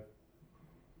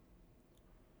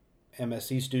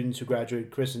MSc students who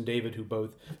graduated, Chris and David, who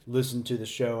both listen to the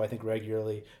show, I think,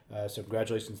 regularly. So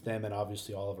congratulations to them, and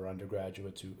obviously all of our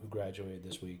undergraduates who graduated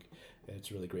this week.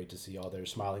 It's really great to see all their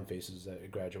smiling faces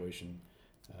at graduation.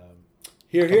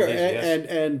 Here,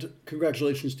 and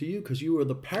congratulations to you, because you were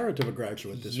the parent of a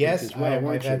graduate this week as well, I've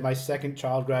weren't you? had my second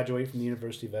child graduate from the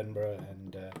University of Edinburgh,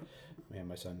 and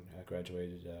my son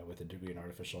graduated with a degree in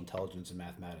artificial intelligence and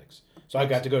mathematics. So I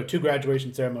got to go to 2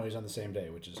 graduation ceremonies on the same day,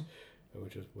 which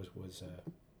was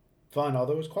fun,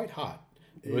 although it was quite hot.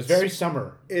 It was very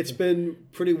summer. It's been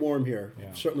pretty warm here,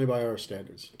 certainly by our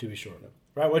standards. To be sure.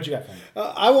 Right, what you got, Frank?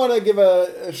 I want to give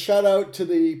a shout out to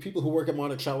the people who work at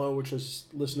Monticello, which, as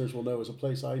listeners will know, is a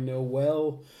place I know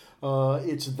well.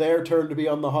 It's their turn to be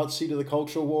on the hot seat of the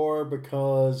culture war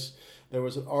because there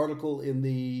was an article in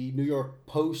the New York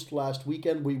Post last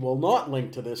weekend. We will not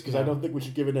link to this because I don't think we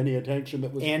should give it any attention.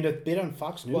 And a bit on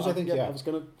Fox News, I think. I was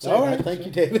going to say that. Right. Thank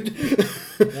you, David.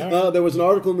 There was an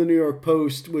article in the New York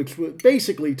Post which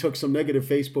basically took some negative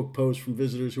Facebook posts from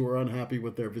visitors who were unhappy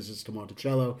with their visits to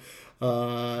Monticello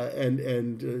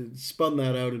and spun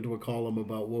that out into a column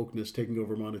about wokeness taking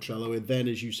over Monticello. And then,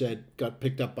 as you said, got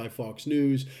picked up by Fox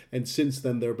News. And since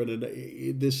then,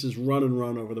 this has run and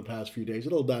run over the past few days.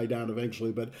 It'll die down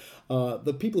eventually. But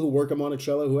the people who work at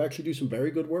Monticello, who actually do some very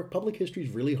good work, public history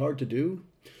is really hard to do.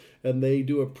 And they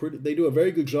do a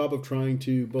very good job of trying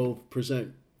to both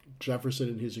present Jefferson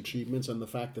and his achievements and the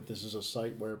fact that this is a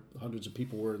site where hundreds of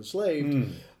people were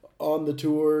enslaved on the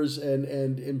tours and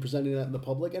in presenting that in the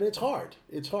public. And it's hard,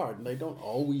 and they don't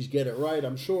always get it right,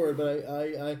 I'm sure, but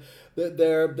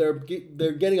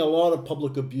they're getting a lot of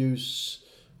public abuse,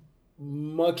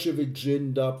 much of it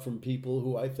ginned up from people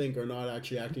who I think are not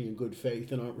actually acting in good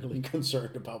faith and aren't really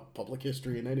concerned about public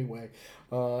history in any way.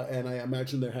 And I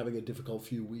imagine they're having a difficult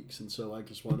few weeks. And so I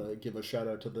just want to give a shout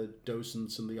out to the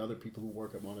docents and the other people who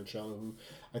work at Monticello who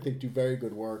I think do very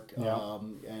good work and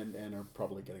are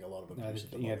probably getting a lot of abuse.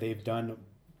 They've done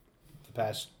the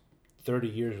past 30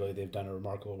 years, really, they've done a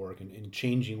remarkable work in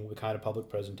changing the kind of public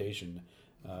presentation.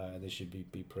 They should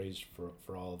be praised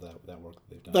for all of that work that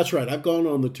they've done. That's right. I've gone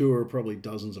on the tour probably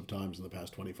dozens of times in the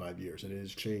past 25 years, and it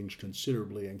has changed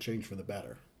considerably and changed for the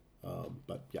better.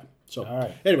 But yeah. So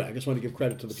anyway, I just want to give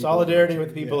credit to the people. Solidarity with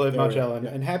the people at Monticello,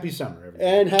 and happy summer, everybody.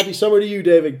 And happy summer to you,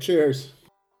 David. Cheers.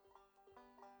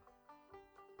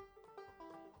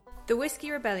 The Whiskey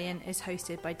Rebellion is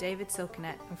hosted by David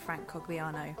Silkenet and Frank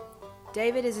Cogliano.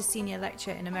 David is a senior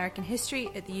lecturer in American history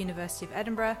at the University of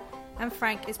Edinburgh, and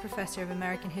Frank is Professor of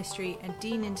American History and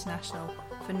Dean International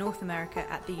for North America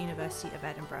at the University of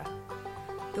Edinburgh.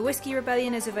 The Whiskey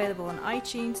Rebellion is available on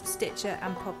iTunes, Stitcher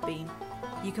and Podbean.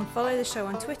 You can follow the show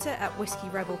on Twitter at Whiskey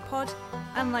Rebel Pod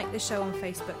and like the show on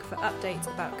Facebook for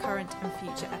updates about current and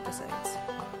future episodes.